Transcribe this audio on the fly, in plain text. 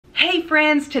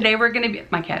friends, today we're gonna be,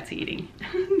 my cat's eating.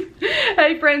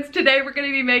 Hey friends, today we're gonna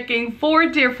be making 4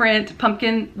 different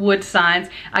pumpkin wood signs.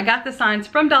 I got the signs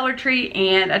from Dollar Tree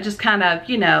and I just kind of,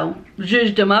 you know,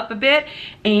 zhuzhed them up a bit.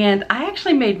 And I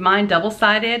actually made mine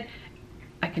double-sided.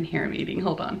 I can hear him eating,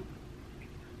 hold on.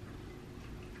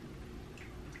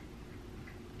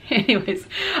 Anyways,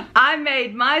 I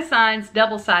made my signs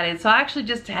double-sided. So I actually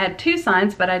just had 2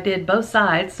 signs, but I did both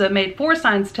sides. So it made 4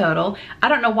 signs total. I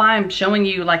don't know why I'm showing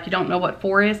you like you don't know what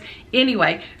 4 is.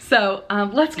 Anyway, so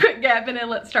let's quit gabbing and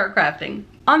let's start crafting.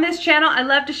 On this channel, I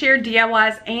love to share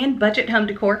DIYs and budget home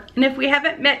decor. And if we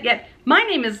haven't met yet, my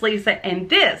name is Lisa and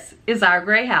this is our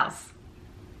gray house.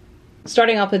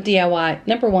 Starting off with DIY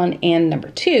number 1 and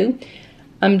number 2,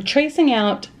 I'm tracing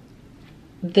out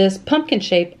this pumpkin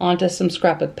shape onto some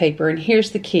scrapbook paper, and here's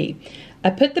the key.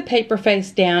 I put the paper face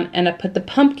down and I put the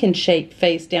pumpkin shape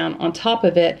face down on top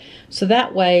of it, so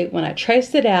that way when I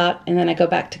trace it out and then I go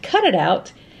back to cut it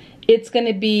out, it's going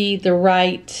to be the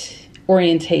right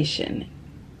orientation.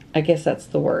 I guess that's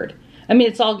the word. I mean,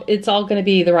 it's all going to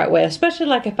be the right way, especially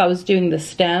like if I was doing the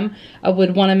stem, I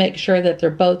would want to make sure that they're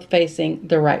both facing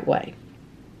the right way.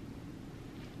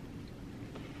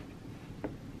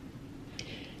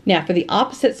 Now for the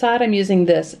opposite side, I'm using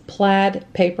this plaid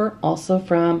paper, also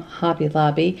from Hobby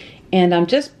Lobby, and I'm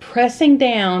just pressing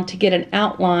down to get an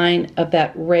outline of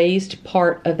that raised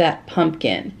part of that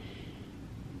pumpkin.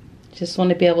 Just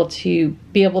want to be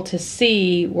able to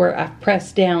see where I've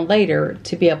pressed down later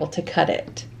to be able to cut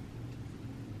it.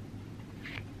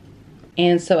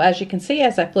 And so as you can see,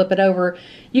 as I flip it over,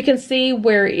 you can see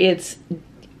where it's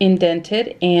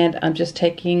indented, and I'm just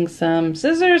taking some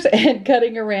scissors and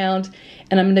cutting around,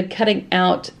 and I'm going to be cutting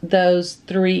out those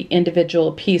 3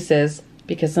 individual pieces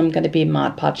because I'm going to be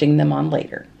Mod Podging them on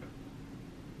later.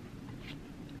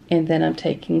 And then I'm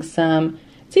taking some,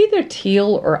 it's either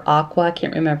teal or aqua, I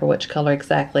can't remember which color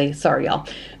exactly, sorry y'all,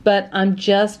 but I'm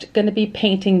just going to be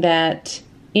painting that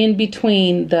in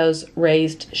between those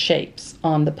raised shapes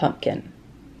on the pumpkin.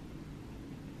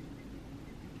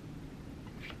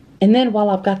 And then while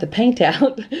I've got the paint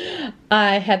out,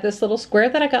 I had this little square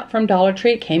that I got from Dollar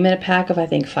Tree. It came in a pack of I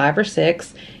think 5 or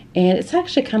 6, and it's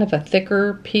actually kind of a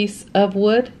thicker piece of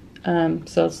wood,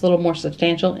 so it's a little more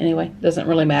substantial. Anyway, doesn't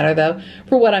really matter though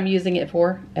for what I'm using it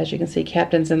for. As you can see,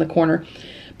 Captain's in the corner,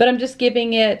 but I'm just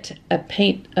giving it a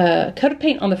coat of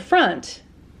paint on the front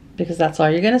because that's all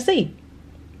you're going to see.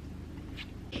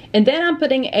 And then I'm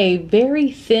putting a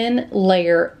very thin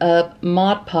layer of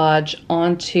Mod Podge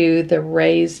onto the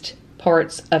raised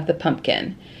parts of the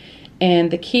pumpkin.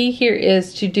 And the key here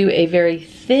is to do a very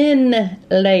thin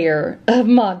layer of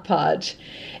Mod Podge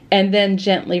and then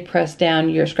gently press down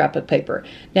your scrapbook paper.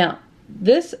 Now,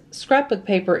 this scrapbook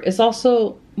paper is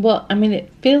also, well, I mean,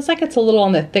 it feels like it's a little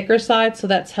on the thicker side, so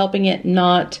that's helping it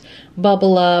not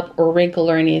bubble up or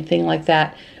wrinkle or anything like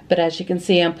that. But as you can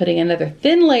see, I'm putting another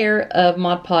thin layer of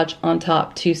Mod Podge on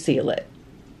top to seal it.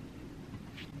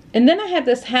 And then I have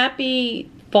this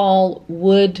happy fall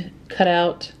word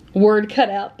cutout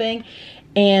thing,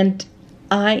 and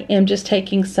I am just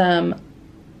taking some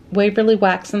Waverly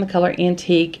wax in the color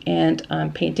Antique, and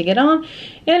I'm painting it on.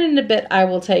 And in a bit, I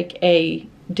will take a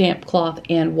damp cloth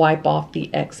and wipe off the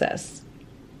excess.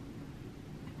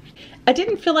 I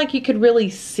didn't feel like you could really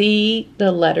see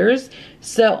the letters,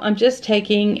 so I'm just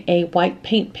taking a white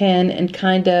paint pen and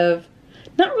kind of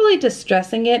not really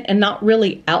distressing it and not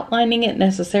really outlining it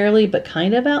necessarily, but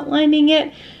kind of outlining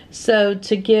it, so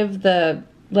to give the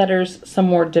letters some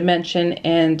more dimension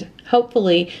and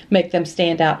hopefully make them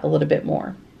stand out a little bit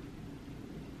more.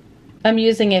 I'm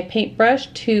using a paintbrush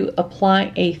to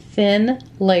apply a thin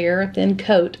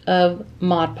coat of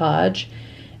Mod Podge.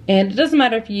 And it doesn't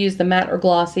matter if you use the matte or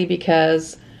glossy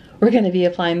because we're going to be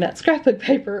applying that scrapbook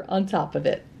paper on top of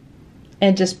it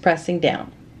and just pressing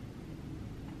down.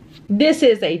 This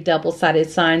is a double-sided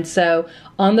sign, so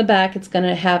on the back it's going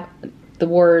to have the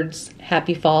words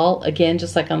Happy Fall. Again,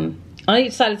 just like on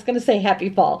each side it's going to say Happy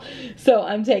Fall. So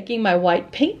I'm taking my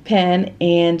white paint pen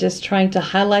and just trying to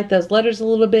highlight those letters a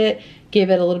little bit, give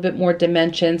it a little bit more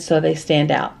dimension so they stand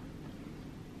out.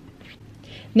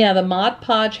 Now the Mod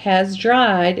Podge has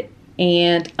dried,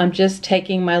 and I'm just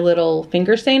taking my little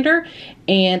finger sander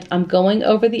and I'm going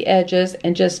over the edges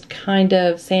and just kind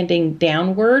of sanding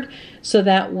downward so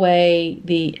that way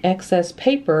the excess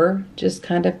paper just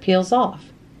kind of peels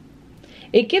off.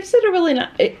 It gives it a really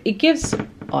nice, it gives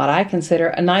what I consider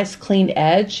a nice clean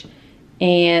edge,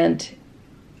 and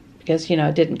because, you know,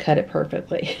 I didn't cut it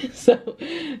perfectly. So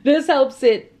this helps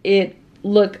it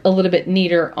look a little bit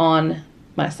neater on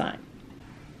my sign.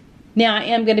 Now I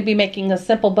am going to be making a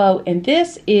simple bow, and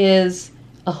this is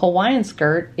a Hawaiian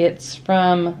skirt. It's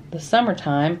from the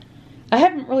summertime. I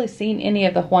haven't really seen any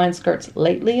of the Hawaiian skirts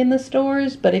lately in the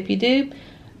stores, but if you do,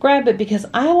 grab it, because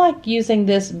I like using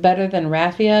this better than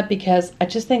raffia, because I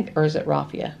just think, or is it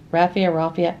raffia?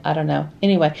 Raffia, I don't know.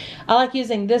 Anyway, I like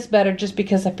using this better just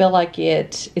because I feel like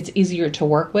it's easier to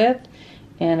work with.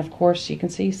 And of course, you can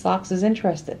see Socks is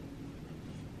interested.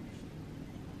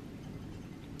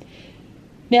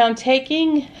 Now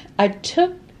I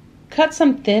cut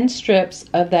some thin strips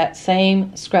of that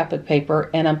same scrapbook paper,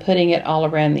 and I'm putting it all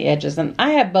around the edges. And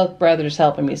I have both brothers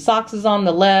helping me. Socks is on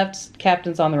the left,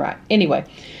 Captain's on the right. Anyway,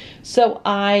 so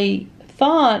I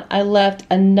thought I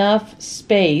left enough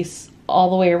space all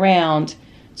the way around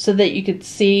so that you could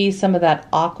see some of that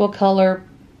aqua color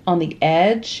on the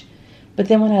edge. But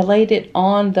then when I laid it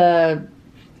on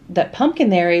that pumpkin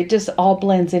there, it just all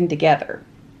blends in together.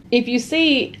 If you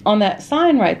see on that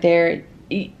sign right there,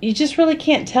 you just really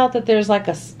can't tell that there's like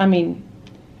I mean,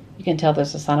 you can tell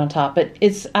there's a sign on top, but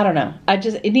I don't know.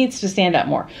 It needs to stand out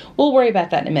more. We'll worry about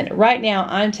that in a minute. Right now,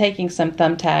 I'm taking some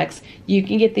thumbtacks. You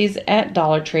can get these at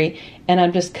Dollar Tree, and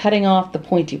I'm just cutting off the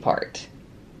pointy part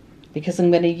because I'm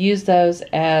going to use those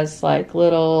as like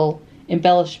little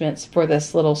embellishments for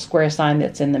this little square sign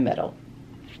that's in the middle.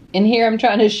 And here I'm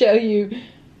trying to show you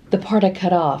the part I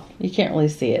cut off. You can't really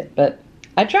see it, but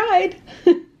I tried.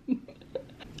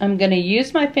 I'm going to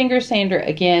use my finger sander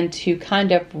again to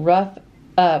kind of rough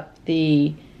up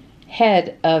the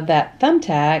head of that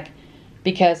thumbtack,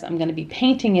 because I'm going to be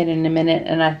painting it in a minute,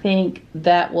 and I think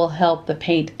that will help the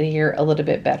paint adhere a little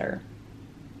bit better.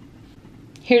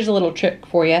 Here's a little trick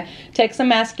for you. Take some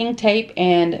masking tape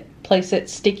and place it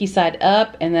sticky side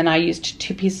up, and then I used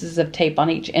 2 pieces of tape on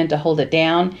each end to hold it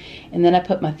down, and then I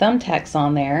put my thumbtacks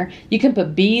on there. You can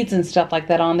put beads and stuff like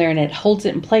that on there, and it holds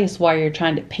it in place while you're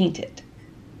trying to paint it.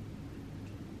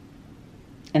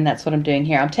 And that's what I'm doing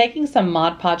here. I'm taking some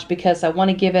Mod Podge because I want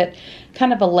to give it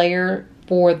kind of a layer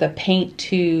for the paint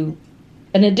to,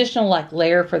 an additional like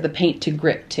layer for the paint to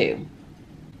grip to.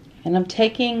 And I'm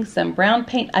taking some brown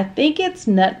paint. I think it's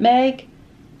nutmeg.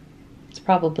 It's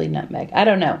probably nutmeg. I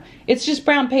don't know. It's just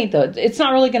brown paint though. It's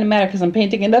not really going to matter because I'm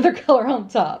painting another color on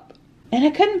top. And I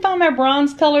couldn't find my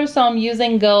bronze color, so I'm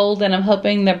using gold, and I'm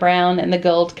hoping the brown and the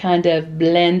gold kind of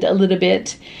blend a little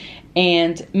bit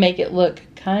and make it look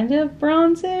kind of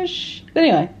bronzish. But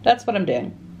anyway, that's what I'm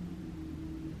doing.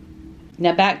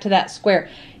 Now back to that square.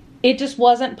 It just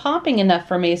wasn't popping enough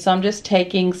for me, so I'm just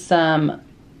taking some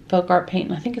folk art paint,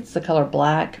 and I think it's the color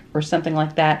black or something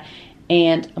like that,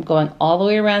 and I'm going all the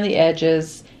way around the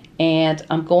edges, and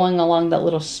I'm going along that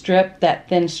little strip, that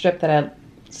thin strip that I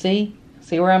see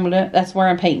where I'm doing. That's where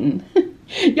I'm painting.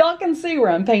 Y'all can see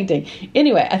where I'm painting.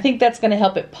 Anyway, I think that's going to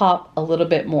help it pop a little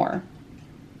bit more.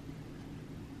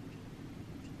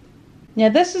 Now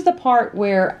this is the part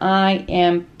where I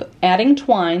am adding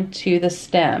twine to the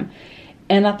stem.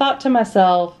 And I thought to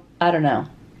myself, I don't know,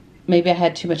 maybe I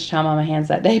had too much time on my hands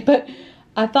that day, but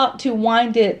I thought to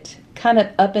wind it kind of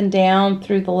up and down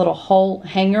through the little hole,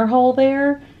 hanger hole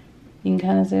there. You can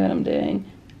kind of see what I'm doing.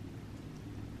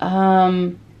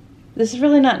 This is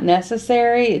really not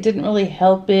necessary. It didn't really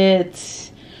help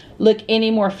it look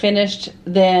any more finished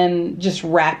than just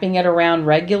wrapping it around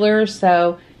regular.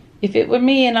 So if it were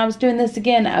me and I was doing this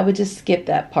again, I would just skip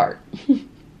that part.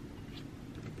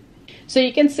 So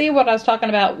you can see what I was talking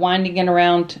about, winding it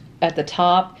around at the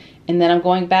top, and then I'm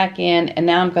going back in, and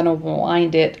now I'm going to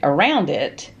wind it around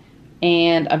it,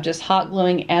 and I'm just hot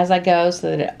gluing as I go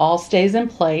so that it all stays in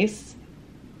place,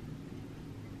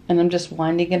 and I'm just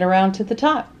winding it around to the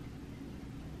top.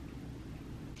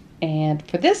 And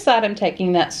for this side, I'm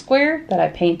taking that square that I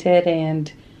painted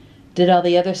and did all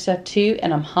the other stuff too,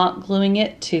 and I'm hot gluing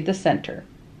it to the center.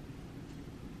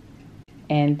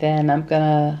 And then I'm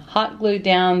gonna hot glue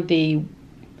down the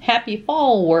happy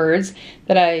fall words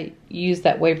that I used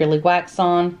that Waverly wax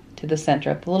on to the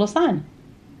center of the little sign.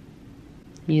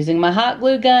 I'm using my hot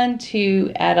glue gun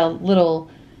to add a little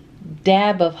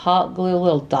dab of hot glue, a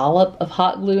little dollop of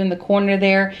hot glue in the corner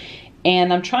there.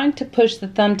 And I'm trying to push the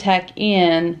thumbtack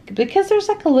in because there's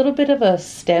like a little bit of a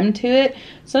stem to it.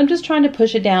 So I'm just trying to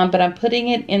push it down, but I'm putting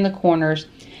it in the corners.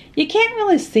 You can't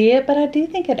really see it, but I do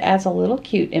think it adds a little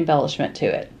cute embellishment to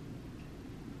it.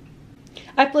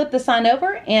 I flipped the sign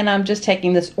over, and I'm just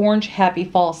taking this orange happy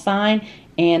fall sign,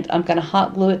 and I'm going to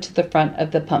hot glue it to the front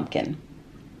of the pumpkin.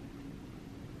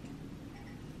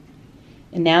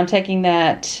 And now I'm taking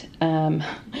that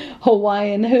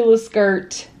Hawaiian hula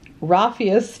skirt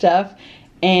raffia stuff,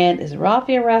 and is it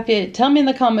raffia? Tell me in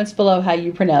the comments below how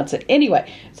you pronounce it.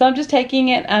 Anyway, so I'm just taking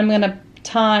it, I'm going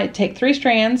to take 3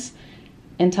 strands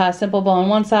and tie a simple bow on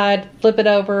one side, flip it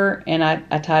over, and I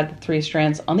tied the 3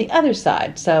 strands on the other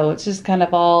side. So it's just kind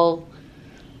of all,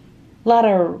 a lot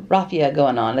of raffia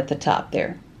going on at the top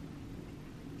there.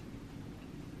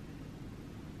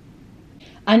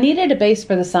 I needed a base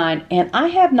for the sign, and I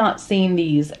have not seen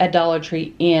these at Dollar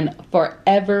Tree in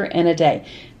forever and a day.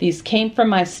 These came from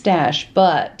my stash,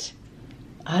 but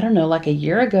I don't know, like a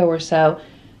year ago or so,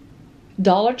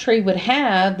 Dollar Tree would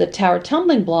have the tower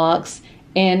tumbling blocks,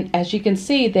 and as you can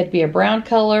see, they'd be a brown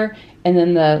color and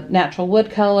then the natural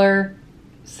wood color.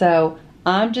 So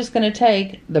I'm just going to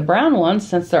take the brown ones,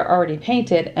 since they're already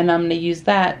painted, and I'm going to use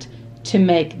that to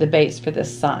make the base for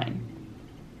this sign.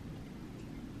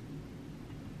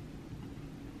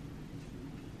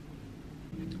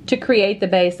 To create the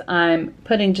base, I'm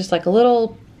putting just like a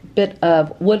little bit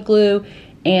of wood glue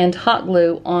and hot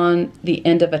glue on the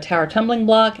end of a tower tumbling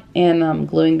block, and I'm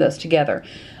gluing those together.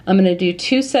 I'm going to do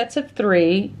 2 sets of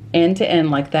 3 end to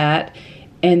end like that,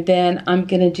 and then I'm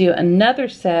going to do another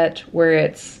set where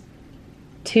it's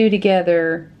 2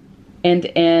 together, end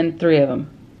to end, 3 of them.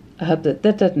 I hope that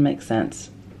doesn't make sense.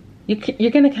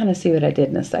 You're going to kind of see what I did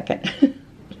in a second.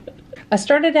 I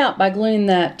started out by gluing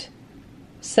that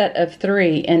set of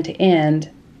 3 end to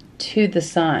end to the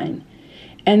sign,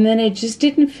 and then it just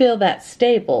didn't feel that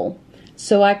stable,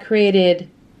 so I created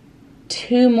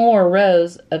 2 more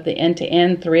rows of the end to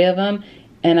end, 3 of them,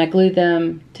 and I glued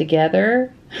them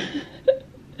together.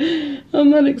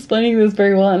 I'm not explaining this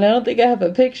very well, and I don't think I have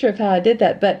a picture of how I did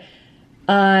that, but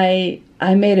I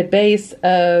made a base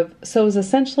of, so it was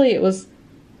essentially, it was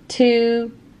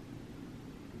 2,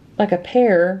 like a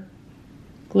pair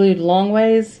glued long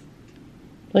ways,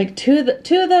 like two of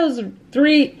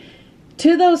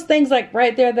those things, like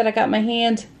right there that I got my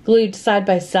hand glued side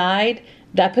by side.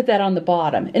 I put that on the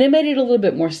bottom, and it made it a little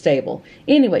bit more stable.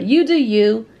 Anyway, you do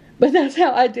you, but that's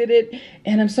how I did it,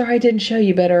 and I'm sorry I didn't show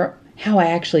you better how I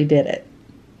actually did it.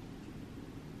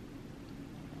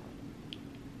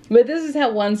 But this is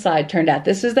how one side turned out.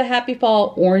 This is the Happy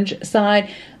Fall orange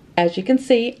side. As you can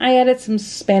see, I added some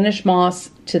Spanish moss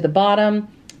to the bottom.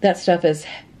 That stuff is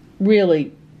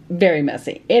really very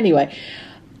messy. Anyway,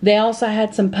 they also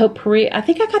had some potpourri. I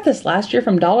think I got this last year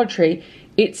from Dollar Tree.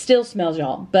 It still smells,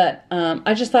 y'all, but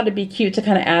I just thought it'd be cute to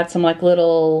kind of add some like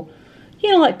little, you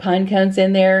know, like pine cones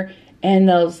in there. And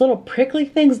those little prickly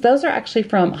things, those are actually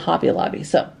from Hobby Lobby.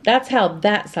 So that's how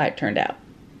that side turned out.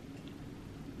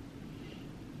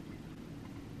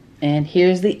 And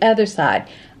here's the other side.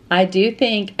 I do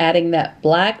think adding that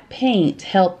black paint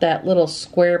helped that little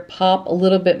square pop a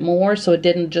little bit more, so it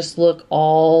didn't just look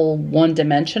all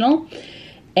one-dimensional.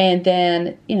 And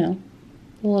then, you know,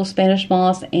 a little Spanish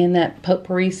moss and that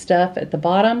potpourri stuff at the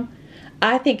bottom.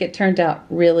 I think it turned out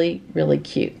really, really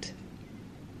cute.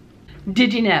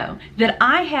 Did you know that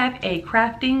I have a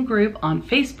crafting group on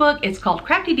Facebook? It's called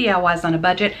Crafty DIYs on a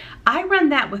Budget. I run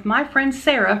that with my friend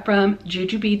Sarah from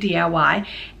Jujubee DIY,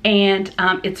 and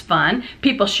it's fun.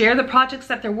 People share the projects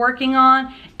that they're working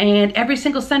on, and every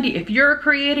single Sunday, if you're a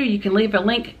creator, you can leave a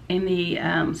link in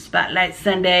the Spotlight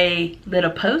Sunday little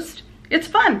post. It's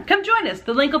fun. Come join us.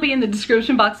 The link will be in the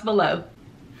description box below.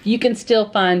 You can still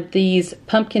find these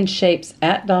pumpkin shapes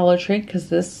at Dollar Tree,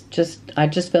 because I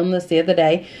just filmed this the other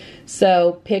day.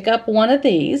 So pick up one of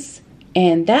these,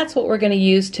 and that's what we're going to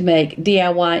use to make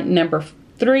DIY number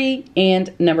 3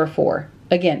 and number 4.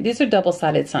 Again, these are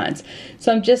double-sided signs.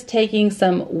 So I'm just taking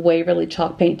some Waverly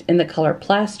chalk paint in the color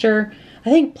Plaster.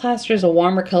 I think Plaster is a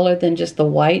warmer color than just the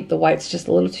white. The white's just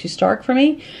a little too stark for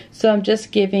me. So I'm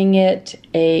just giving it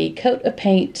a coat of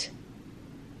paint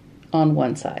on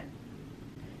one side.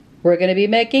 We're going to be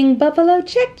making buffalo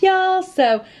check, y'all.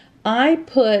 So I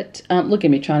put, look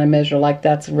at me trying to measure like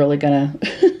that's really gonna,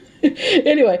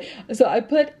 anyway, so I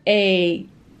put a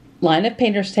line of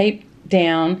painter's tape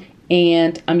down,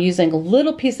 and I'm using a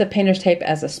little piece of painter's tape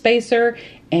as a spacer,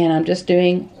 and I'm just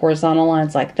doing horizontal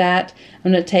lines like that.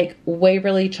 I'm gonna take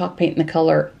Waverly chalk paint in the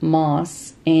color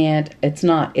Moss, and it's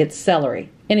celery.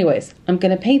 Anyways, I'm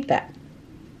gonna paint that.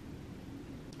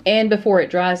 And before it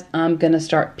dries, I'm gonna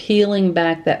start peeling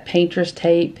back that painter's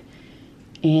tape.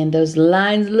 And those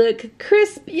lines look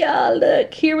crisp, y'all.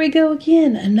 Look, here we go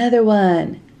again. Another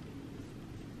one.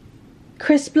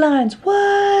 Crisp lines.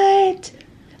 What?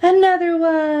 Another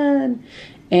one.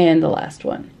 And the last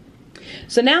one.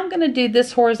 So now I'm going to do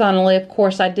this horizontally. Of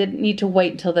course, I didn't need to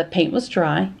wait until the paint was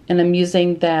dry. And I'm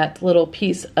using that little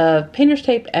piece of painter's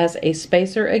tape as a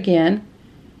spacer again.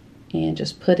 And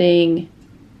just putting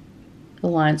the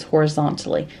lines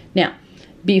horizontally. Now,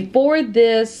 before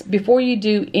you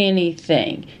do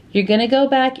anything, you're going to go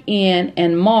back in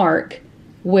and mark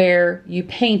where you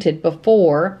painted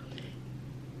before,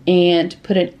 and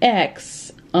put an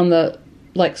X on the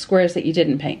like squares that you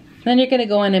didn't paint. Then you're going to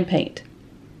go in and paint.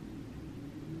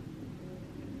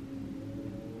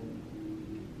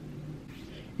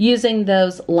 Using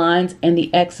those lines and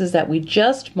the X's that we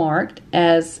just marked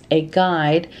as a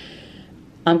guide,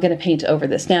 I'm going to paint over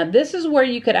this. Now, this is where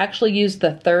you could actually use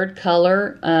the third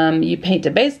color. You paint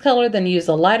a base color, then use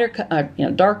a lighter,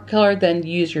 dark color, then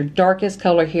use your darkest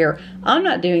color here. I'm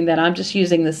not doing that. I'm just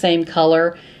using the same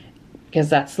color because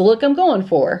that's the look I'm going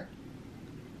for.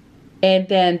 And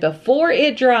then before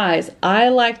it dries, I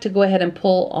like to go ahead and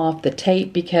pull off the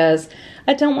tape because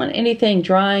I don't want anything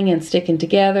drying and sticking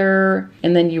together,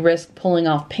 and then you risk pulling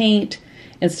off paint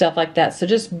and stuff like that. So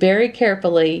just very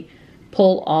carefully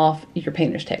pull off your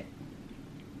painter's tape.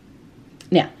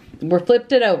 Now, we're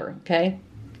flipped it over, okay?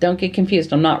 Don't get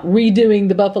confused. I'm not redoing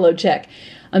the buffalo check.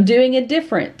 I'm doing a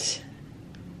different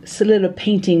little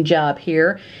painting job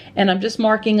here, and I'm just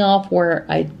marking off where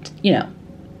I,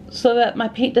 so that my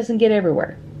paint doesn't get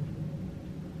everywhere.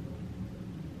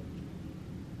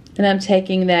 And I'm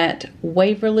taking that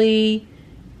Waverly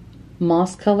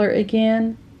moss color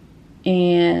again,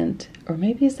 and or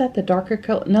maybe is that the darker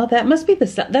color? No, that must be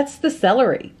that's the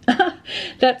celery.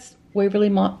 That's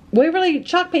Waverly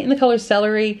chalk paint in the color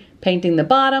celery, painting the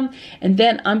bottom, and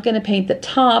then I'm going to paint the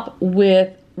top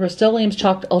with Rust-Oleum's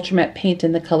chalked ultramatte paint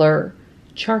in the color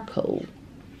charcoal.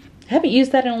 I haven't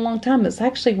used that in a long time. It's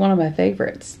actually one of my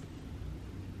favorites.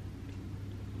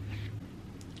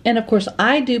 And of course,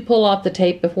 I do pull off the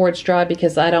tape before it's dry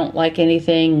because I don't like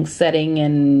anything setting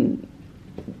and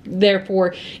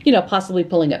therefore, possibly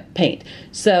pulling up paint.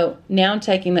 So now I'm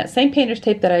taking that same painter's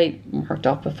tape that I marked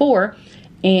off before,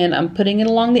 and I'm putting it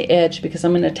along the edge because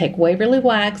I'm going to take Waverly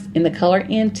Wax in the color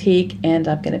Antique, and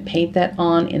I'm going to paint that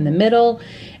on in the middle,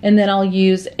 and then I'll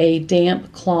use a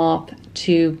damp cloth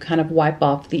to kind of wipe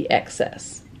off the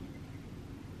excess.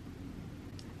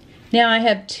 Now I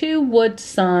have two wood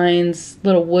signs,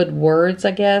 little wood words,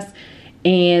 I guess,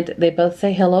 and they both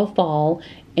say Hello Fall.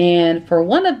 And for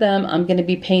one of them, I'm going to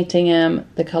be painting them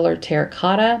the color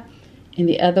Terracotta, and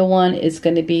the other one is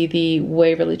going to be the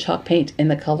Waverly chalk paint in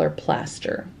the color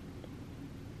Plaster.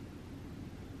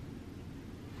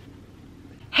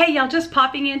 Hey y'all, just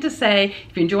popping in to say,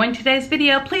 if you're enjoying today's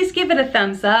video, please give it a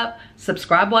thumbs up.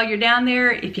 Subscribe while you're down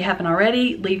there. If you haven't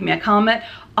already, leave me a comment.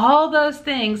 All those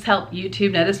things help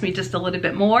YouTube notice me just a little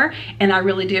bit more, and I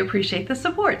really do appreciate the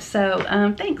support. So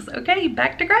thanks. Okay,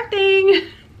 back to crafting.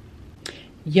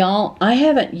 Y'all, I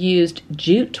haven't used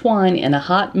jute twine in a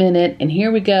hot minute, and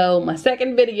here we go, my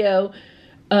second video,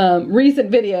 recent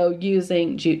video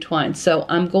using jute twine. So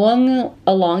I'm going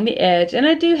along the edge, and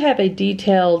I do have a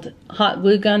detailed hot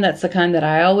glue gun. That's the kind that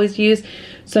I always use.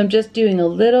 So I'm just doing a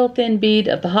little thin bead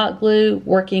of the hot glue,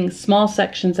 working small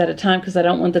sections at a time because I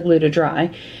don't want the glue to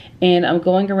dry. And I'm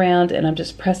going around and I'm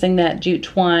just pressing that jute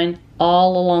twine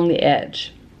all along the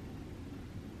edge.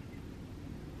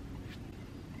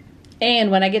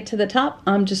 And when I get to the top,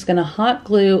 I'm just going to hot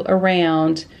glue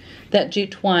around that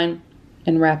jute twine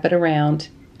and wrap it around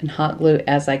and hot glue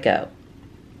as I go.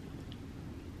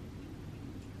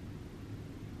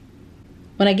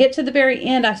 When I get to the very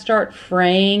end, I start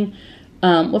fraying.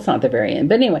 Well, it's not the very end,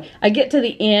 but anyway, I get to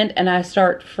the end and I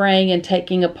start fraying and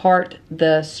taking apart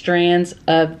the strands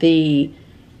of the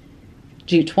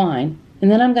jute twine.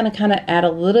 And then I'm going to kind of add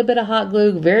a little bit of hot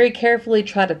glue, very carefully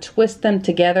try to twist them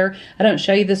together. I don't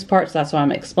show you this part, so that's why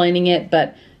I'm explaining it,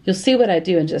 but you'll see what I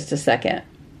do in just a second.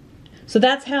 So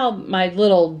that's how my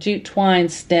little jute twine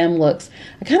stem looks.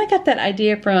 I kind of got that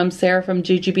idea from Sarah from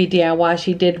GGB DIY.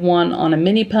 She did one on a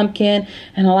mini pumpkin,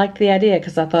 and I liked the idea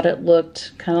because I thought it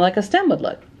looked kind of like a stem would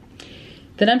look.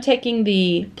 Then I'm taking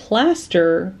the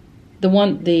plaster,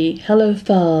 the Hello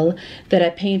Fall that I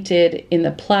painted in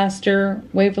the Plaster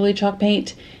Waverly chalk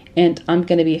paint, and I'm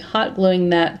going to be hot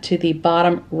gluing that to the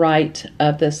bottom right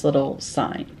of this little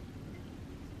sign.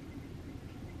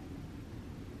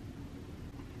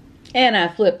 And I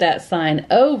flip that sign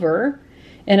over,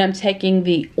 and I'm taking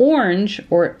the orange,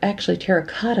 or actually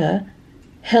terracotta,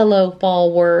 Hello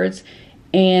Fall words,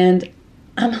 and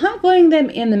I'm hot gluing them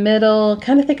in the middle.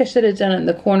 Kind of think I should have done it in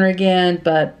the corner again,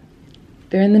 but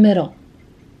they're in the middle.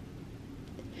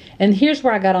 And here's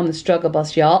where I got on the struggle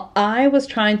bus, y'all. I was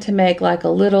trying to make like a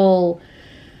little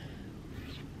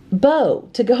bow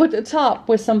to go at the top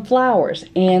with some flowers,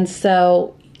 and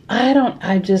so I don't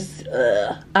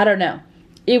know.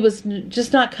 It was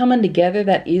just not coming together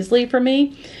that easily for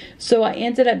me. So I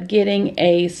ended up getting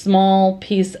a small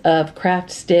piece of craft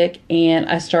stick, and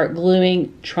I start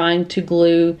trying to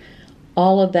glue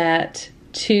all of that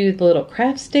to the little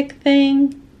craft stick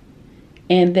thing.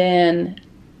 And then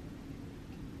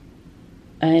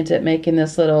I ended up making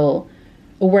this little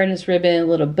awareness ribbon, a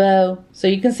little bow. So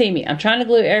you can see me. I'm trying to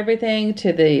glue everything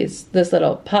to this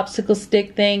little popsicle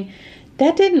stick thing.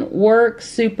 That didn't work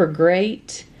super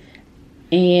great.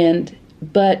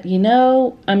 But you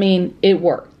know, I mean, it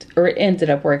worked, or it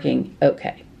ended up working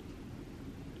okay.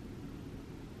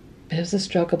 It was a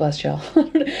struggle bus, y'all.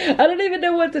 I don't even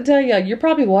know what to tell y'all. You're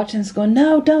probably watching this going,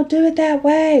 no, don't do it that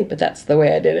way. But that's the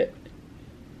way I did it.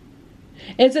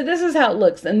 And so this is how it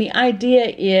looks. And the idea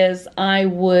is I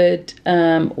would,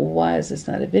 why is this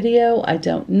not a video? I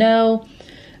don't know.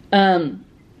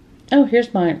 Oh,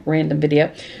 here's my random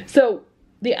video. So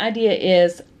the idea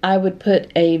is I would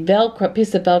put a Velcro,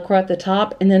 piece of Velcro at the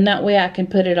top, and then that way I can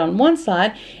put it on one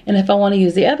side. And if I want to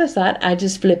use the other side, I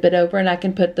just flip it over and I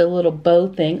can put the little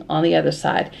bow thing on the other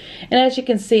side. And as you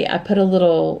can see, I put a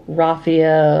little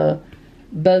raffia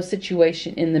bow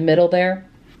situation in the middle there.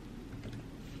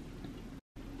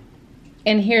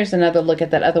 And here's another look at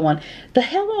that other one. The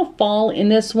Hello Fall in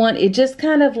this one, it just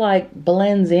kind of like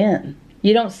blends in.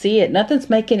 You don't see it. Nothing's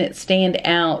making it stand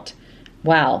out.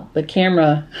 Wow, the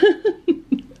camera.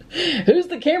 Who's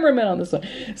the cameraman on this one?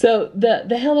 So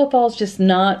the Hello Fall is just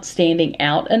not standing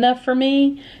out enough for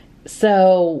me.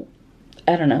 So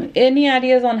I don't know. Any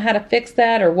ideas on how to fix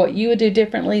that or what you would do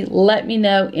differently? Let me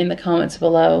know in the comments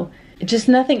below. Just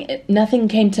nothing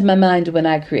came to my mind when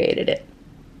I created it.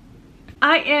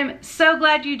 I am so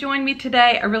glad you joined me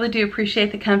today. I really do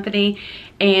appreciate the company,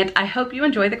 and I hope you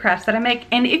enjoy the crafts that I make.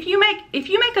 And if you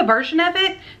make a version of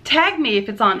it, tag me. If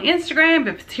it's on Instagram,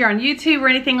 if it's here on YouTube or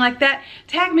anything like that,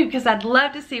 tag me because I'd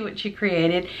love to see what you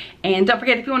created. And don't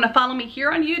forget, if you want to follow me here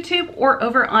on YouTube or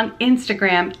over on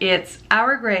Instagram, it's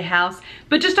Our Gray House.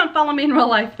 But just don't follow me in real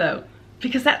life though,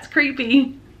 because that's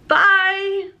creepy.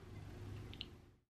 Bye.